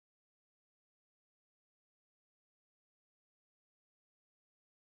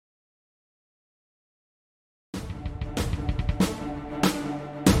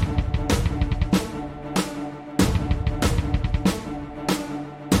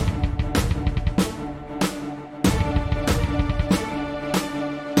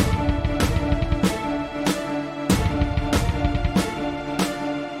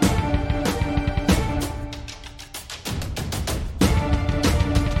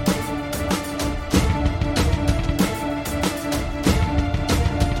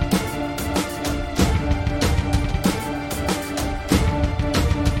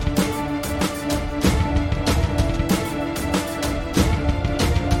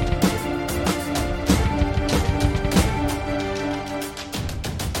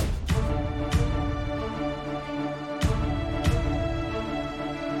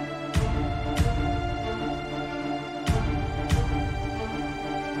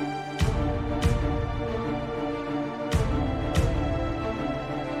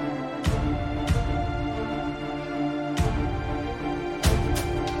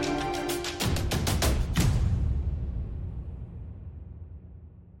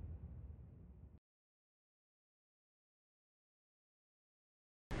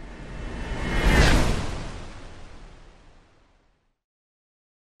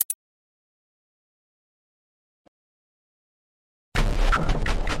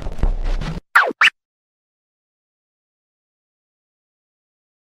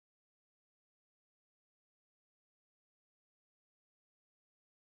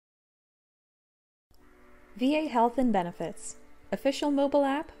VA Health and Benefits, official mobile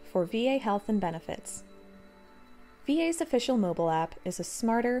app for VA Health and Benefits. VA's official mobile app is a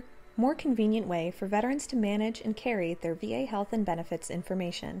smarter, more convenient way for veterans to manage and carry their VA health and benefits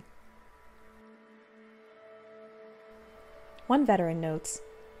information. One veteran notes,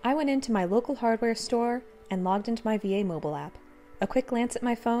 "I went into my local hardware store and logged into my VA mobile app. A quick glance at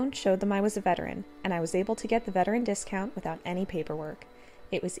my phone showed them I was a veteran, and I was able to get the veteran discount without any paperwork.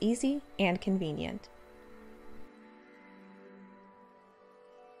 It was easy and convenient."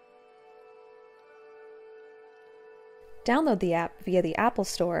 Download the app via the Apple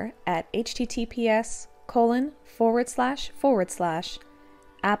Store at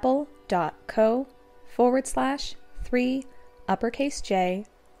https://apple.co/3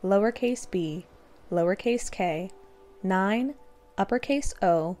 lowercase b lowercase k 9 uppercase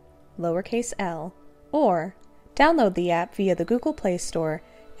o lowercase l, or download the app via the Google Play Store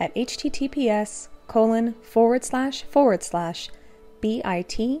at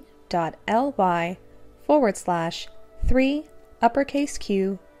https://bit.ly/3 uppercase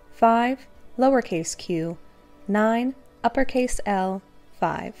q 5 lowercase q 9 uppercase l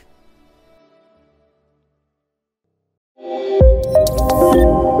 5.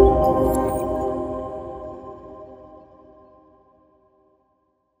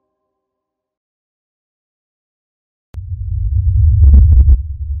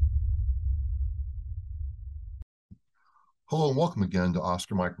 Hello and welcome again to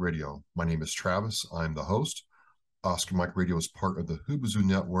Oscar Mike Radio. My name is Travis. I'm the host. Oscar Mike Radio is part of the Hoobazoo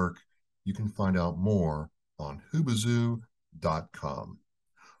Network. You can find out more on hoobazoo.com.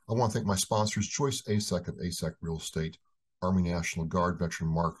 I want to thank my sponsors, Joyce Asek of Asek Real Estate, Army National Guard veteran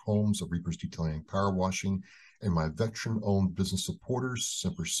Mark Holmes of Reapers Detailing and Power Washing, and my veteran-owned business supporters,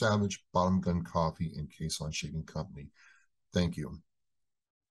 Semper Savage, Bottom Gun Coffee, and Case on Shaving Company. Thank you.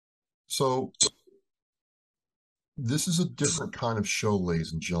 So, this is a different kind of show,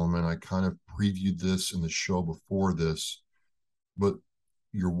 ladies and gentlemen. I kind of previewed this in the show before this, but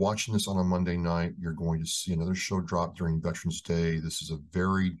you're watching this on a Monday night. You're going to see another show drop during Veterans Day. This is a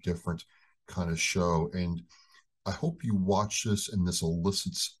very different kind of show, and I hope you watch this and this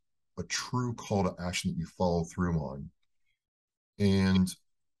elicits a true call to action that you follow through on. And,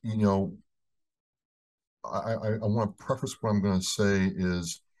 you know, I want to preface what I'm going to say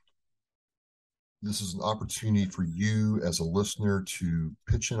is, this is an opportunity for you as a listener to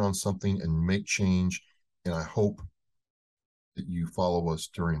pitch in on something and make change, and I hope that you follow us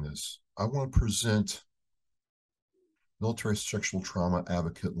during this. I want to present military sexual trauma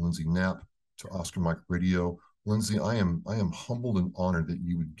advocate Lindsay Knapp to Oscar Mike Radio. Lindsay, I am humbled and honored that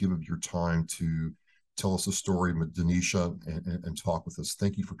you would give of your time to tell us the story of Denisha and talk with us.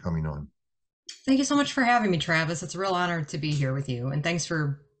 Thank you for coming on. Thank you so much for having me, Travis. It's a real honor to be here with you, and thanks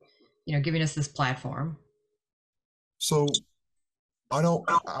for giving us this platform. So I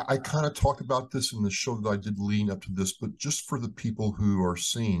kind of talked about this in the show that I did leading up to this, but just for the people who are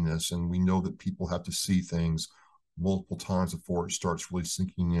seeing this, and we know that people have to see things multiple times before it starts really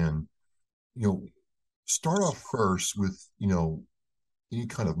sinking in, start off first with, any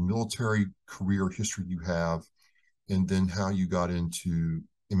kind of military career history you have, and then how you got into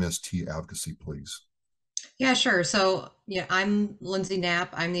MST advocacy, please. Yeah, sure. So, I'm Lindsay Knapp.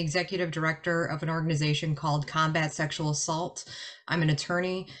 I'm the executive director of an organization called Combat Sexual Assault. I'm an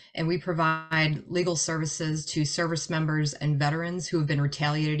attorney, and we provide legal services to service members and veterans who have been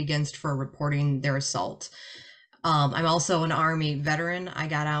retaliated against for reporting their assault. I'm also an Army veteran. I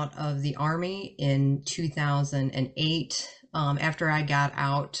got out of the Army in 2008. After I got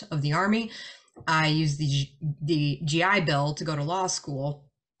out of the Army, I used the GI Bill to go to law school.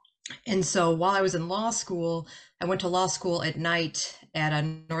 And so while I was in law school, I went to law school at night at a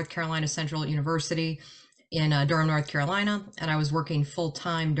North Carolina Central University in Durham, North Carolina. And I was working full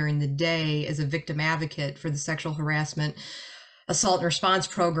time during the day as a victim advocate for the sexual harassment assault and response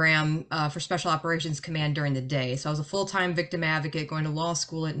program for Special Operations Command during the day. So I was a full-time victim advocate going to law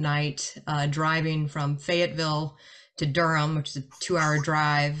school at night, driving from Fayetteville to Durham, which is a 2-hour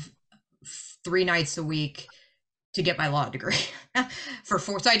drive, 3 nights a week, to get my law degree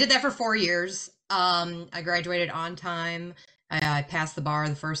so I did that for 4 years. I graduated on time. I passed the bar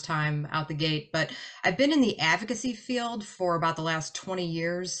the first time out the gate, but I've been in the advocacy field for about the last 20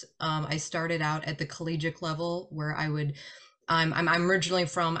 years. I started out at the collegiate level where I'm originally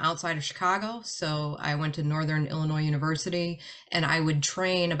from outside of Chicago, so I went to Northern Illinois University, and I would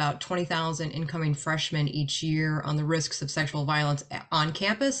train about 20,000 incoming freshmen each year on the risks of sexual violence on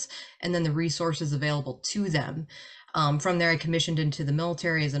campus, and then the resources available to them. From there, I commissioned into the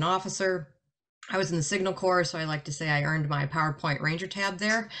military as an officer. I was in the Signal Corps, so I like to say I earned my PowerPoint Ranger tab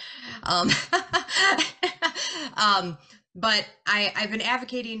there. Um, um, but I've been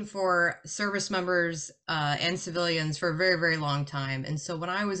advocating for service members and civilians for a very, very long time. And so when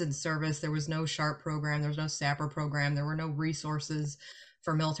I was in service, there was no SHARP program, there was no SAPR program, there were no resources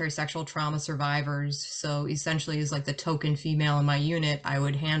for military sexual trauma survivors. So essentially, as like the token female in my unit, I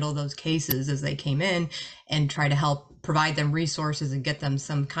would handle those cases as they came in and try to help provide them resources and get them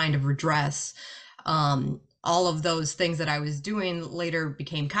some kind of redress. All of those things that I was doing later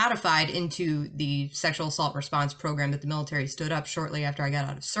became codified into the sexual assault response program that the military stood up shortly after I got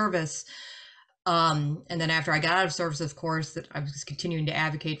out of service. And then after I got out of service, of course, that I was continuing to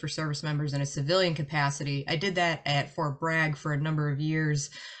advocate for service members in a civilian capacity. I did that at Fort Bragg for a number of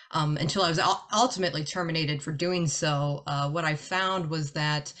years, until I was ultimately terminated for doing so. What I found was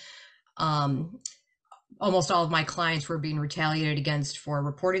that almost all of my clients were being retaliated against for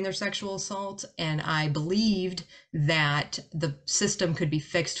reporting their sexual assault. And I believed that the system could be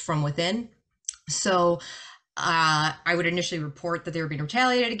fixed from within. So I would initially report that they were being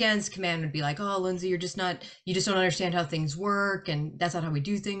retaliated against. Command would be like, "Oh, Lindsay, you just don't understand how things work. And that's not how we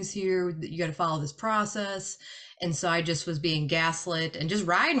do things here. You got to follow this process." And so I just was being gaslit and just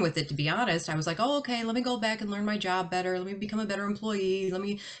riding with it, to be honest. I was like, "Oh, okay, let me go back and learn my job better. Let me become a better employee. Let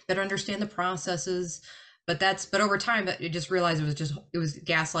me better understand the processes." But over time, I just realized it was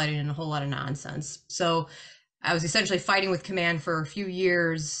gaslighting and a whole lot of nonsense. So I was essentially fighting with command for a few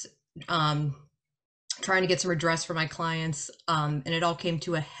years, trying to get some redress for my clients. And it all came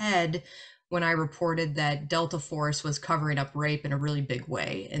to a head when I reported that Delta Force was covering up rape in a really big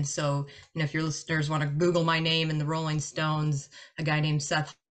way. And so, if your listeners want to Google my name in the Rolling Stones, a guy named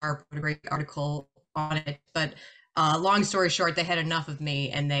Seth Harp wrote a great article on it. But long story short, they had enough of me,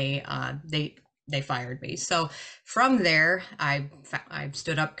 and they fired me. So from there, I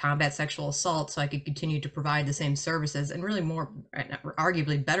stood up combat sexual assault so I could continue to provide the same services, and really more,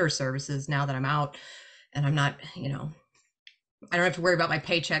 arguably better services, now that I'm out and I'm not, I don't have to worry about my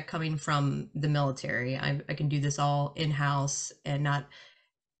paycheck coming from the military. I can do this all in-house, and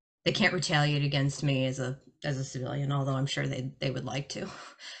they can't retaliate against me as a civilian, although I'm sure they would like to.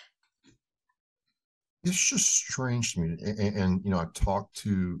 It's just strange to me. And I've talked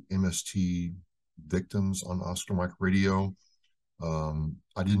to MST victims on Oscar Mike Radio.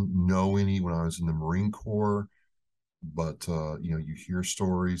 I didn't know any when I was in the Marine Corps, but you hear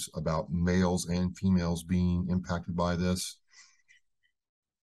stories about males and females being impacted by this.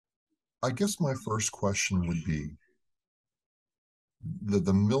 I guess my first question would be,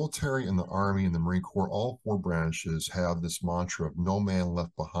 the military and the Army and the Marine Corps, all four branches, have this mantra of no man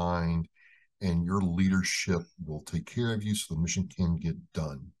left behind, and your leadership will take care of you so the mission can get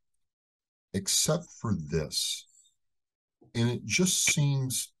done. Except for this. And it just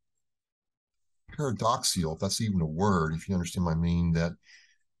seems paradoxical, if that's even a word, if you understand my meaning, that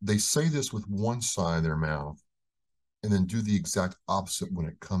they say this with one side of their mouth and then do the exact opposite when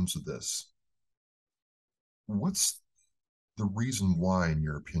it comes to this. What's the reason why, in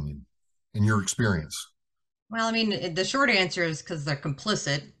your opinion, in your experience? Well, I mean, the short answer is because they're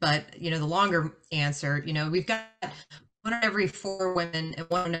complicit, but the longer answer, we've got 1 in every 4 women and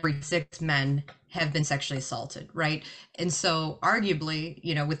 1 in every 6 men have been sexually assaulted, right? And so arguably,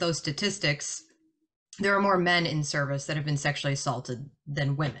 with those statistics, there are more men in service that have been sexually assaulted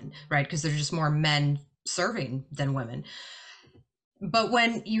than women, right? Because there's just more men serving than women. But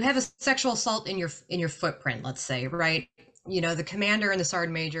when you have a sexual assault in your footprint, let's say, right? The commander and the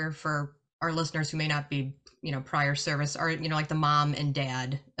sergeant major, for our listeners who may not be prior service, are like the mom and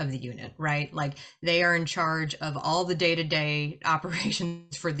dad of the unit, right? Like, they are in charge of all the day-to-day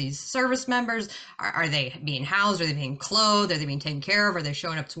operations for these service members. Are they being housed? Are they being clothed? Are they being taken care of? Are they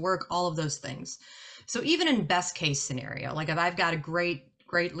showing up to work? All of those things. So even in best case scenario, like if I've got a great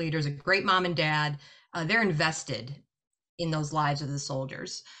leaders, a great mom and dad, they're invested in those lives of the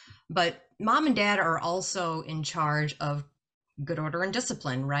soldiers. But mom and dad are also in charge of good order and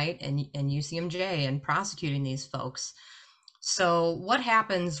discipline, right? And UCMJ and prosecuting these folks. So what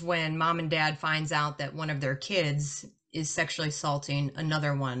happens when mom and dad finds out that one of their kids is sexually assaulting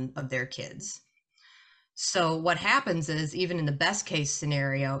another one of their kids? So what happens is, even in the best case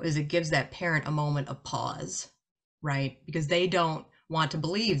scenario, is it gives that parent a moment of pause, right? Because they don't want to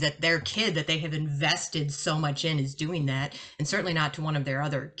believe that their kid that they have invested so much in is doing that, and certainly not to one of their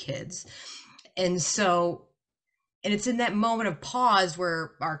other kids. And so, and it's in that moment of pause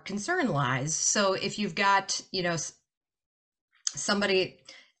where our concern lies. So if you've got, somebody,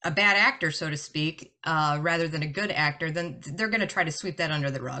 a bad actor, so to speak, rather than a good actor, then they're going to try to sweep that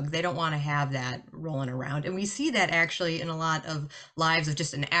under the rug. They don't want to have that rolling around. And we see that actually in a lot of lives of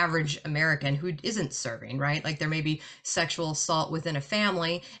just an average American who isn't serving, right? Like there may be sexual assault within a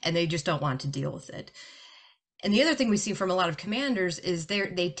family and they just don't want to deal with it. And the other thing we see from a lot of commanders is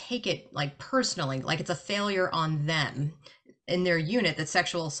they take it like personally, like it's a failure on them in their unit that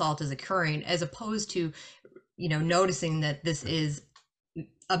sexual assault is occurring, as opposed to, noticing that this is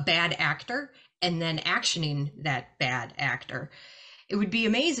a bad actor and then actioning that bad actor. It would be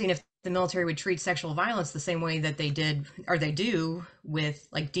amazing if the military would treat sexual violence the same way that they did or they do with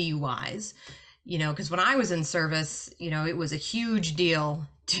like DUIs. Because when I was in service, it was a huge deal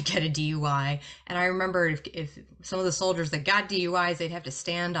to get a DUI. And I remember if some of the soldiers that got DUIs, they'd have to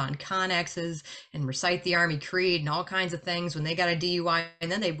stand on Connexes and recite the Army Creed and all kinds of things when they got a DUI,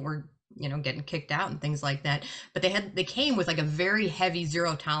 and then they were getting kicked out and things like that. But they came with like a very heavy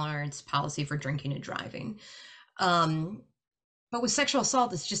zero tolerance policy for drinking and driving. But with sexual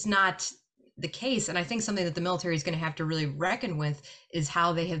assault, it's just not the case. And I think something that the military is going to have to really reckon with is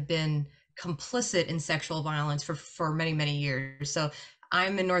how they have been complicit in sexual violence for many, many years. So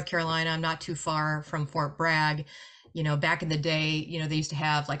I'm in North Carolina. I'm not too far from Fort Bragg. Back in the day, they used to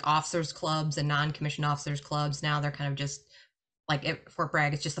have like officers clubs and non-commissioned officers clubs. Now they're kind of just like at Fort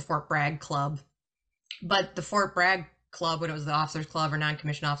Bragg, it's just the Fort Bragg Club. But the Fort Bragg Club, when it was the officers club or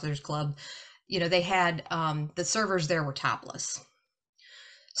non-commissioned officers club, they had the servers there were topless.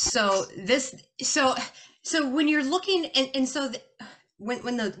 So when you're looking, and so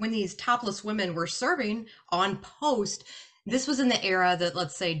when these topless women were serving on post, this was in the era that,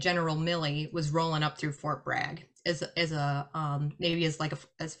 let's say, General Milley was rolling up through Fort Bragg as maybe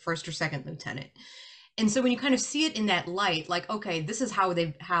as first or second lieutenant. And so when you kind of see it in that light, like, okay, this is how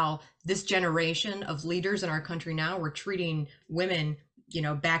this generation of leaders in our country now were treating women,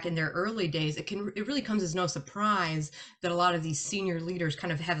 back in their early days, it really comes as no surprise that a lot of these senior leaders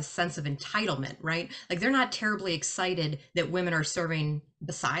kind of have a sense of entitlement, right? Like they're not terribly excited that women are serving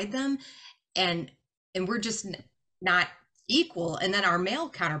beside them, and we're just not equal. And then our male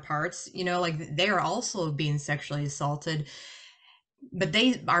counterparts, like they are also being sexually assaulted. But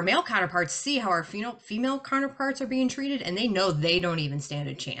our male counterparts see how our female counterparts are being treated, and they know they don't even stand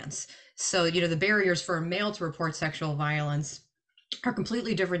a chance. So, the barriers for a male to report sexual violence are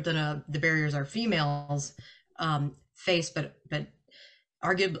completely different than the barriers our females face, but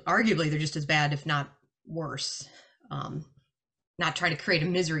arguably they're just as bad, if not worse. Not trying to create a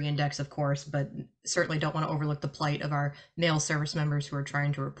misery index, of course, but certainly don't want to overlook the plight of our male service members who are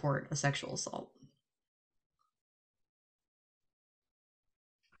trying to report a sexual assault.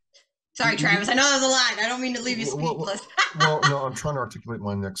 Sorry, Travis. I know that was a lot. I don't mean to leave you speechless. Well, no, I'm trying to articulate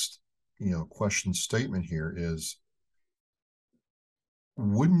my next, question statement here is,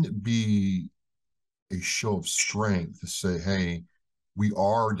 wouldn't it be a show of strength to say, hey, we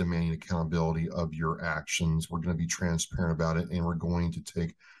are demanding accountability of your actions. We're going to be transparent about it, and we're going to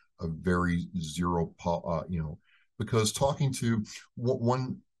take a very because talking to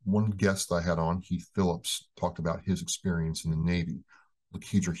one guest I had on, Keith Phillips, talked about his experience in the Navy.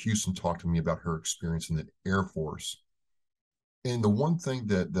 Lakedra Houston talked to me about her experience in the Air Force. And the one thing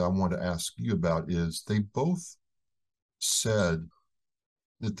that I want to ask you about is they both said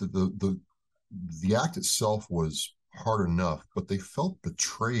that the act itself was hard enough, but they felt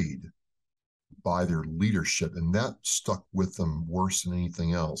betrayed by their leadership, and that stuck with them worse than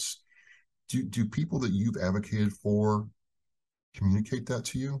anything else. Do people that you've advocated for communicate that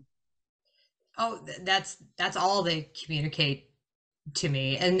to you? Oh, that's all they communicate to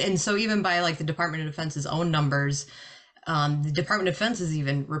me. And so even by like the Department of Defense's own numbers, the Department of Defense is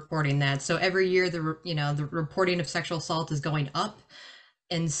even reporting that. So every year the reporting of sexual assault is going up.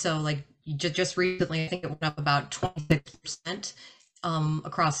 And so like just recently, I think it went up about 26%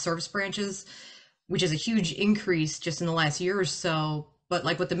 across service branches, which is a huge increase just in the last year or so. But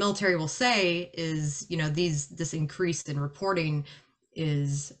like what the military will say is, this increase in reporting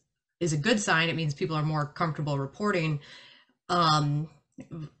is a good sign. It means people are more comfortable reporting.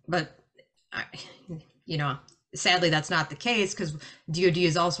 But sadly, that's not the case, because DoD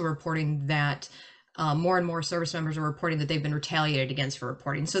is also reporting that more and more service members are reporting that they've been retaliated against for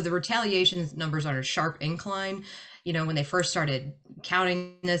reporting. So the retaliation numbers are on a sharp incline. When they first started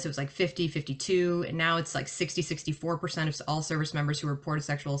counting this, it was like 50, 52, and now it's like 60, 64% of all service members who reported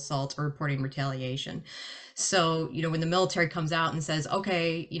sexual assault are reporting retaliation. So, when the military comes out and says,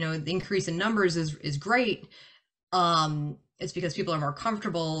 okay, the increase in numbers is great, it's because people are more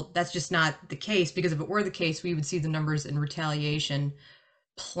comfortable. That's just not the case, because if it were the case, we would see the numbers in retaliation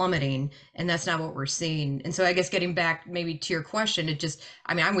plummeting, and that's not what we're seeing. And so I guess getting back maybe to your question, it just,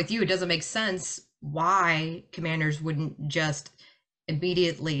 I mean, I'm with you. It doesn't make sense why commanders wouldn't just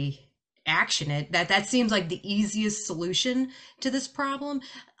immediately action it. That seems like the easiest solution to this problem.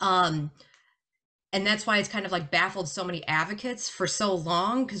 And that's why it's kind of like baffled so many advocates for so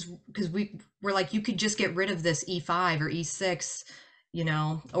long, because we're like, you could just get rid of this E5 or E6, you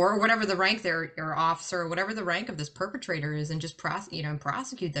know, or whatever the rank there, or officer, or whatever the rank of this perpetrator is, and just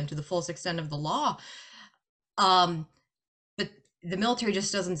prosecute them to the fullest extent of the law. But the military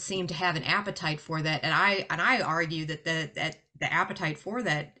just doesn't seem to have an appetite for that, and I argue that the appetite for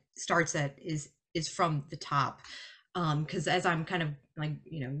that starts at is from the top, because as I'm kind of like,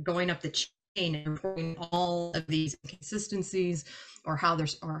 you know, going up the chain and reporting all of these inconsistencies, or how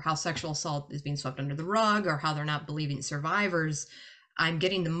sexual assault is being swept under the rug, or how they're not believing survivors, I'm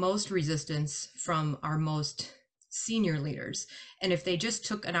getting the most resistance from our most senior leaders. And if they just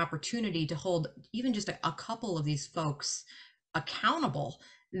took an opportunity to hold even just a couple of these folks accountable,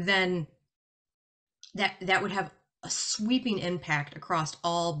 then that would have a sweeping impact across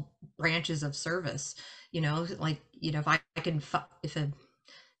all branches of service. You know, like, you know, if I can, if a,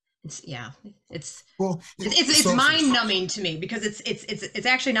 it's, yeah, it's, Well, it's mind numbing to me, because it's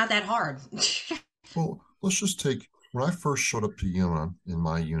actually not that hard. well, let's just take, when I first showed up to Yuma in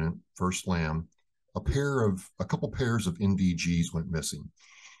my unit, First Lam, a couple pairs of NVGs went missing.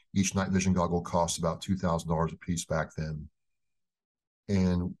 Each night vision goggle cost about $2,000 a piece back then.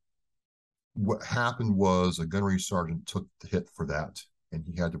 And what happened was a gunnery sergeant took the hit for that, and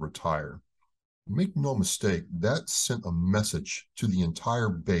he had to retire. Make no mistake, that sent a message to the entire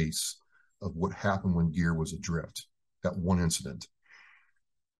base of what happened when gear was adrift, that one incident.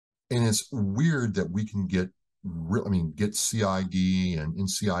 And it's weird that we can get CID and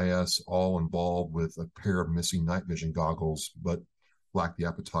NCIS all involved with a pair of missing night vision goggles, but lack the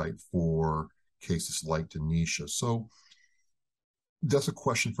appetite for cases like Denisha. So that's a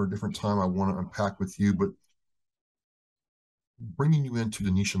question for a different time I want to unpack with you, but bringing you into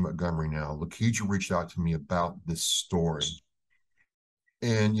Denisha Montgomery now, Lakeisha reached out to me about this story.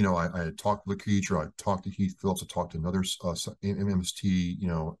 And, you know, I had talked to Lakeisha, I talked to Heath Phillips, I talked to another MMST, you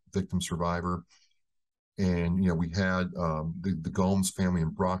know, victim survivor. And, you know, we had the Gomes family in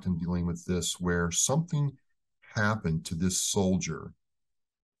Brockton dealing with this, where something happened to this soldier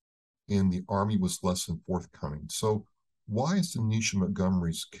and the Army was less than forthcoming. So why is Denisha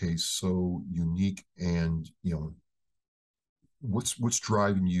Montgomery's case so unique, and, you know, what's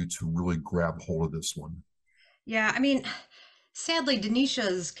driving you to really grab hold of this one? Yeah, I mean, sadly,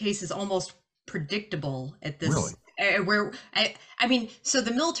 Denisha's case is almost predictable at Really? this. Where I mean, so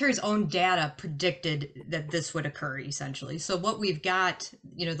the military's own data predicted that this would occur, essentially. So what we've got,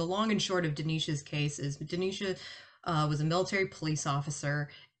 you know, the long and short of Denisha's case is Denisha was a military police officer,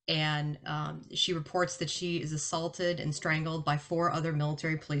 and she reports that she is assaulted and strangled by 4 other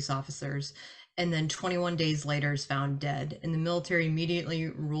military police officers, and then 21 days later is found dead, and the military immediately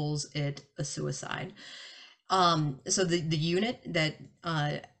rules it a suicide. So the unit that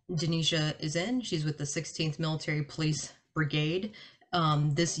Denisha is in, she's with the 16th Military Police Brigade.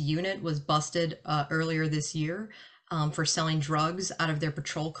 This unit was busted earlier this year for selling drugs out of their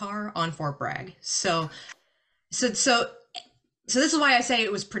patrol car on Fort Bragg. So this is why I say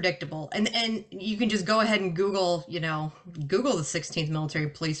it was predictable. And you can just go ahead and Google, you know, Google the 16th Military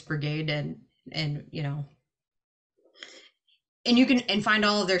Police Brigade, and you know, and you can find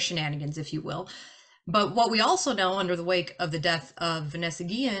all of their shenanigans, if you will. But what we also know, under the wake of the death of Vanessa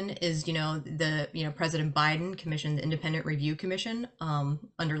Guillen, is, you know, President Biden commissioned the Independent Review Commission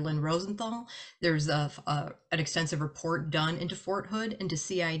under Lynn Rosenthal. There's an extensive report done into Fort Hood, into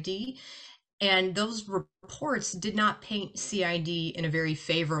CID, and those reports did not paint CID in a very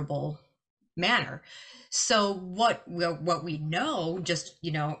favorable manner. So what we know, just,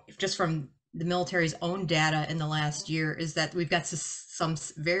 you know, just from the military's own data in the last year, is that we've got some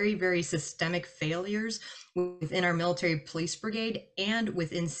very, very systemic failures within our military police brigade and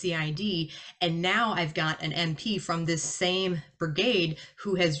within CID. And now I've got an MP from this same brigade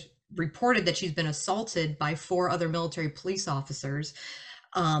who has reported that she's been assaulted by 4 other military police officers,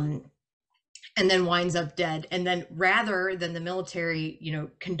 and then winds up dead. And then, rather than the military, you know,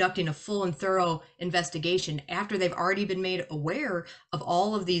 conducting a full and thorough investigation after they've already been made aware of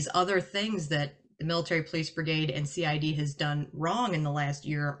all of these other things that the military police brigade and CID has done wrong in the last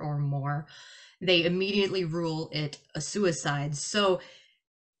year or more, they immediately rule it a suicide. So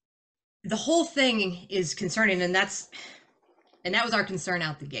the whole thing is concerning, and that was our concern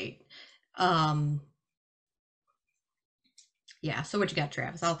out the gate. Yeah. So what you got,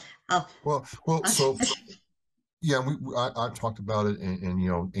 Travis? Well, so Yeah, I've talked about it, and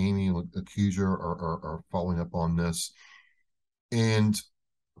Amy and Accuser are following up on this, and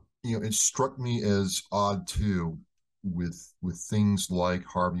it struck me as odd too, with things like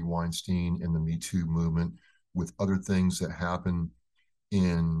Harvey Weinstein and the Me Too movement, with other things that happen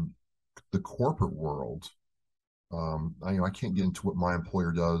in the corporate world. I can't get into what my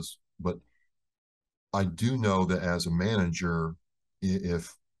employer does, but I do know that as a manager,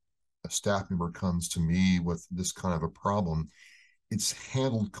 if a staff member comes to me with this kind of a problem, it's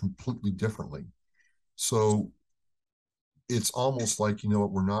handled completely differently. So it's almost like,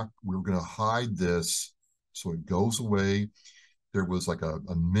 what, we're going to hide this so it goes away. There was like a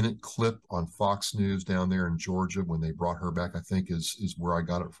minute clip on Fox News down there in Georgia when they brought her back, I think is where I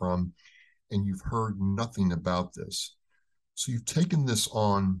got it from. And you've heard nothing about this. So you've taken this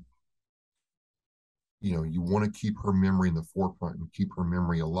on, you want to keep her memory in the forefront and keep her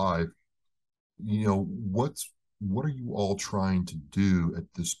memory alive. What are you all trying to do at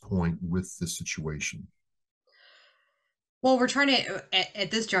this point with this situation? Well, we're trying to, at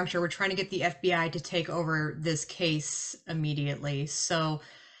this juncture, we're trying to get the FBI to take over this case immediately. So,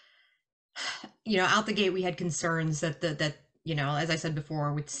 out the gate, we had concerns that as I said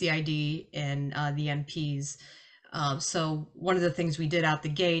before, with CID and the MPs. So one of the things we did out the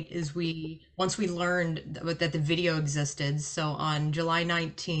gate is once we learned that the video existed. So on July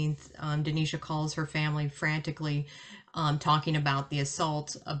 19th, Denisha calls her family frantically, talking about the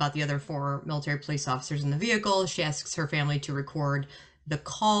assault, about the other four military police officers in the vehicle. She asks her family to record the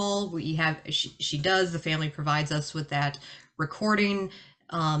call. She does. The family provides us with that recording.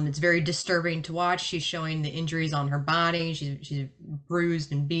 It's very disturbing to watch. She's showing the injuries on her body. She's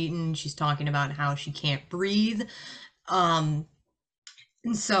bruised and beaten. She's talking about how she can't breathe. And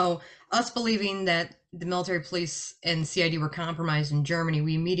so, us believing that the military police and CID were compromised in Germany,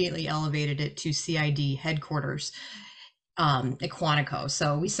 we immediately elevated it to CID headquarters at Quantico.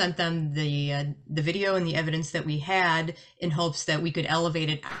 So we sent them the video and the evidence that we had in hopes that we could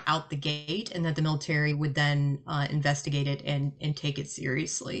elevate it out the gate and that the military would then investigate it and take it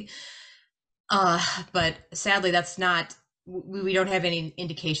seriously. But sadly, that's not. We don't have any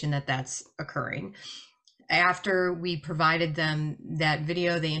indication that that's occurring. After we provided them that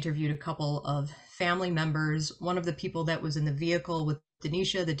video, they interviewed a couple of family members. One of the people that was in the vehicle with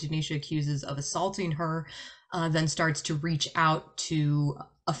Denisha, that Denisha accuses of assaulting her, then starts to reach out to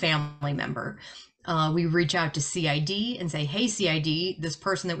a family member. We reach out to CID and say, "Hey, CID, this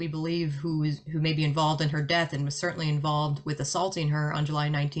person that we believe who may be involved in her death and was certainly involved with assaulting her on July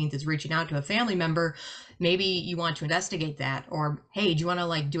 19th is reaching out to a family member. Maybe you want to investigate that." Or, "Hey, do you want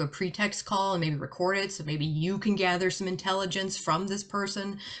to do a pretext call and maybe record it so maybe you can gather some intelligence from this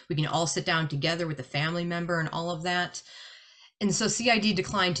person? We can all sit down together with the family member and all of that." And so CID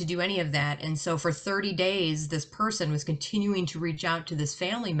declined to do any of that. And so for 30 days, this person was continuing to reach out to this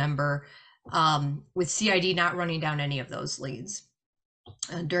family member, with CID not running down any of those leads.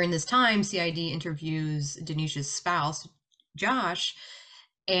 During this time, CID interviews Denisha's spouse, Josh,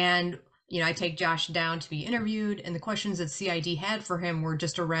 and I take Josh down to be interviewed, and the questions that CID had for him were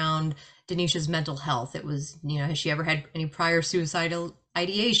just around Denisha's mental health. It was, has she ever had any prior suicidal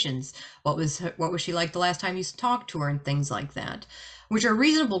ideations? What was she like the last time you talked to her, and things like that, which are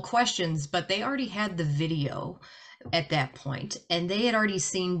reasonable questions, but they already had the video at that point, and they had already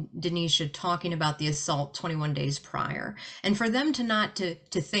seen Denisha talking about the assault 21 days prior. And for them to not to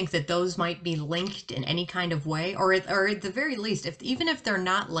think that those might be linked in any kind of way, or at the very least, even if they're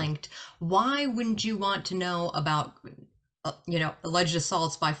not linked, why wouldn't you want to know about alleged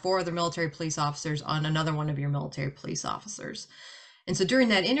assaults by four other military police officers on another one of your military police officers? And so during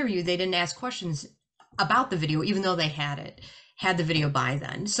that interview, they didn't ask questions about the video, even though they had the video by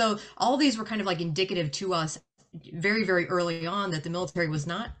then. So all these were kind of indicative to us very, very early on that the military was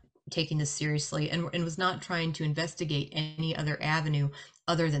not taking this seriously and was not trying to investigate any other avenue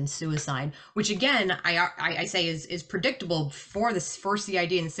other than suicide, which again, I say is predictable for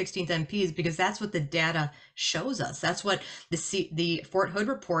CID and the 16th MPs, because that's what the data shows us. That's what the Fort Hood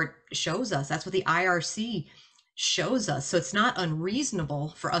report shows us. That's what the IRC shows us. So it's not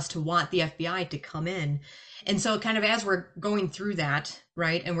unreasonable for us to want the FBI to come in. And so kind of as we're going through that,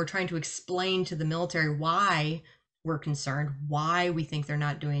 right, and we're trying to explain to the military why we're concerned, why we think they're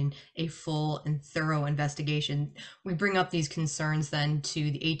not doing a full and thorough investigation, we bring up these concerns then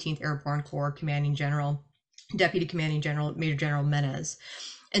to the 18th Airborne Corps Commanding General, Deputy Commanding General, Major General Menez.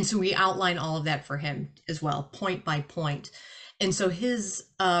 And so we outline all of that for him as well, point by point. And so his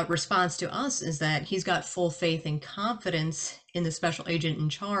response to us is that he's got full faith and confidence in the special agent in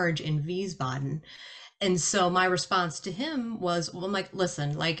charge in Wiesbaden. And so my response to him was, well, I'm like,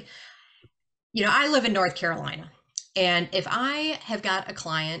 listen, I live in North Carolina, and if I have got a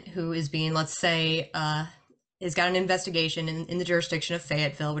client who is being, let's say, has got an investigation in the jurisdiction of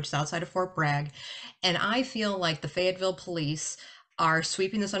Fayetteville, which is outside of Fort Bragg, and I feel like the Fayetteville police are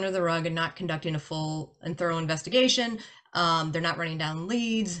sweeping this under the rug and not conducting a full and thorough investigation. They're not running down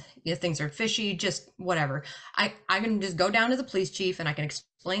leads. Things are fishy, just whatever. I can just go down to the police chief and I can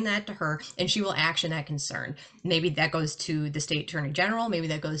explain that to her, and she will action that concern. Maybe that goes to the state attorney general. Maybe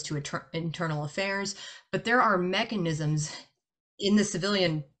that goes to internal affairs. But there are mechanisms in the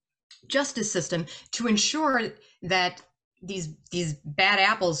civilian justice system to ensure that these bad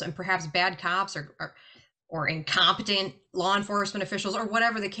apples and perhaps bad cops or incompetent law enforcement officials or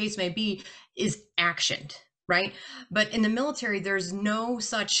whatever the case may be is actioned, right? But in the military, there's no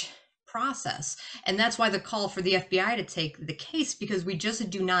such process. And that's why the call for the FBI to take the case, because we just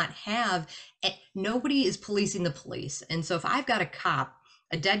do not have, nobody is policing the police. And so if I've got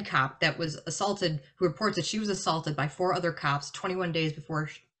a dead cop that was assaulted, who reports that she was assaulted by 4 other cops 21 days before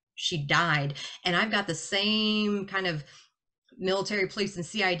she died, and I've got the same kind of military, police, and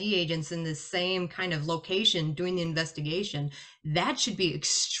CID agents in the same kind of location doing the investigation, that should be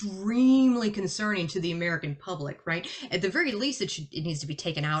extremely concerning to the American public, right? At the very least, it needs to be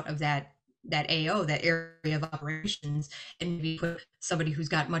taken out of that AO, that area of operations, and maybe put somebody who's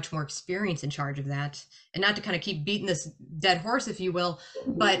got much more experience in charge of that. And not to kind of keep beating this dead horse, if you will,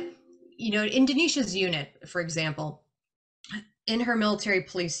 but in Denisha's unit, for example, in her military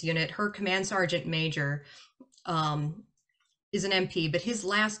police unit, her command sergeant major is an MP, but his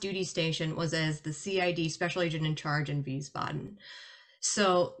last duty station was as the CID special agent in charge in Wiesbaden.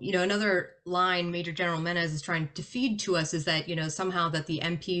 So, another line Major General Menez is trying to feed to us is that, somehow that the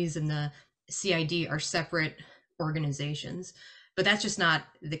MPs and the CID are separate organizations, but that's just not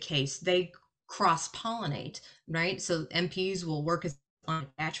the case. They cross-pollinate, right? So MPs will work as on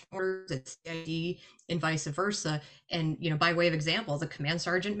attachment orders at CID and vice versa. And, by way of example, the command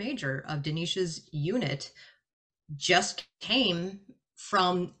sergeant major of Denisha's unit just came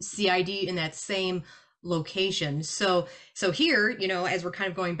from CID in that same location. So here, as we're kind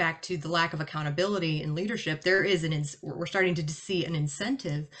of going back to the lack of accountability in leadership, we're starting to see an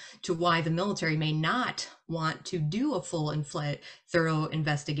incentive to why the military may not want to do a full and thorough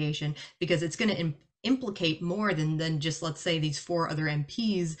investigation, because it's going to implicate more than just, let's say, these 4 other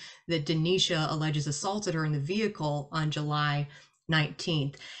MPs that Denisha alleges assaulted her in the vehicle on July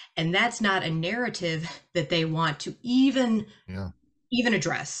 19th. And that's not a narrative that they want to even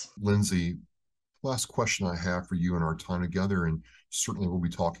address. Lindsay, last question I have for you in our time together, and certainly we'll be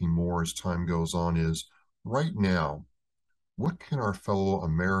talking more as time goes on, is right now, what can our fellow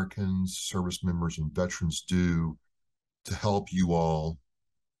Americans, service members, and veterans do to help you all?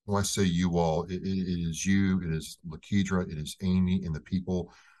 When I say you all, it is you, it is Lakedra, it is Amy, and the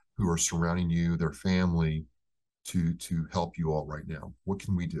people who are surrounding you, their family, to help you all right now. What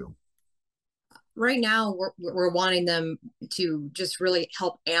can we do? Right now, we're wanting them to just really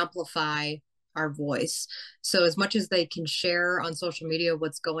help amplify our voice. So as much as they can share on social media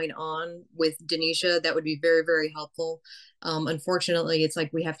what's going on with Denisha, that would be very, very helpful. Unfortunately, it's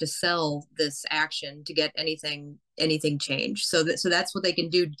like we have to sell this action to get anything changed. So that's what they can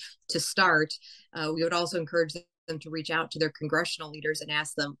do to start. We would also encourage them to reach out to their congressional leaders and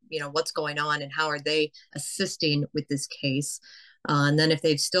ask them, what's going on and how are they assisting with this case. And then if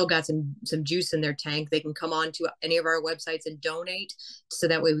they've still got some juice in their tank, they can come on to any of our websites and donate, so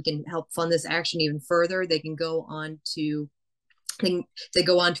that way we can help fund this action even further. They can go on to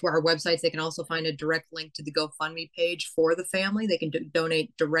our websites. They can also find a direct link to the GoFundMe page for the family. They can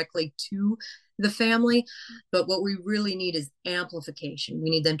donate directly to the family. But what we really need is amplification.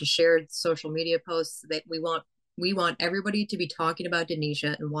 We need them to share social media posts. That we want everybody to be talking about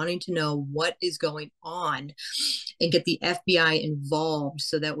Denisha and wanting to know what is going on, and get the FBI involved,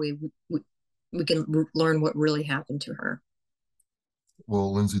 so that we can learn what really happened to her.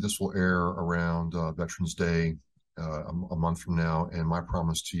 Well, Lindsay, this will air around Veterans Day, a month from now, and my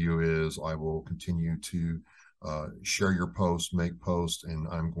promise to you is I will continue to share your posts, make posts, and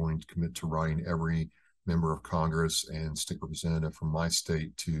I'm going to commit to writing every member of Congress and state representative from my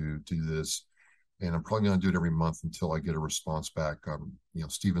state to do this. And I'm probably going to do it every month until I get a response back.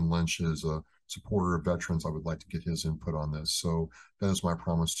 Stephen Lynch is a supporter of veterans. I would like to get his input on this. So that is my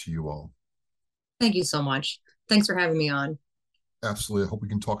promise to you all. Thank you so much. Thanks for having me on. Absolutely. I hope we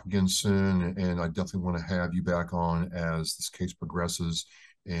can talk again soon. And I definitely want to have you back on as this case progresses.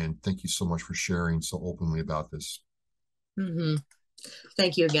 And thank you so much for sharing so openly about this. Mm-hmm.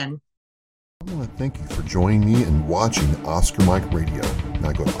 Thank you again. I want to thank you for joining me and watching Oscar Mike Radio.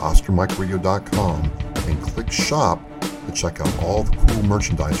 Now go to OscarMikeRadio.com and click shop to check out all the cool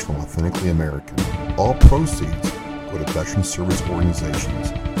merchandise from Authentically American. All proceeds go to veteran service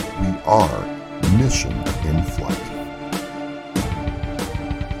organizations. We are Mission in Flight.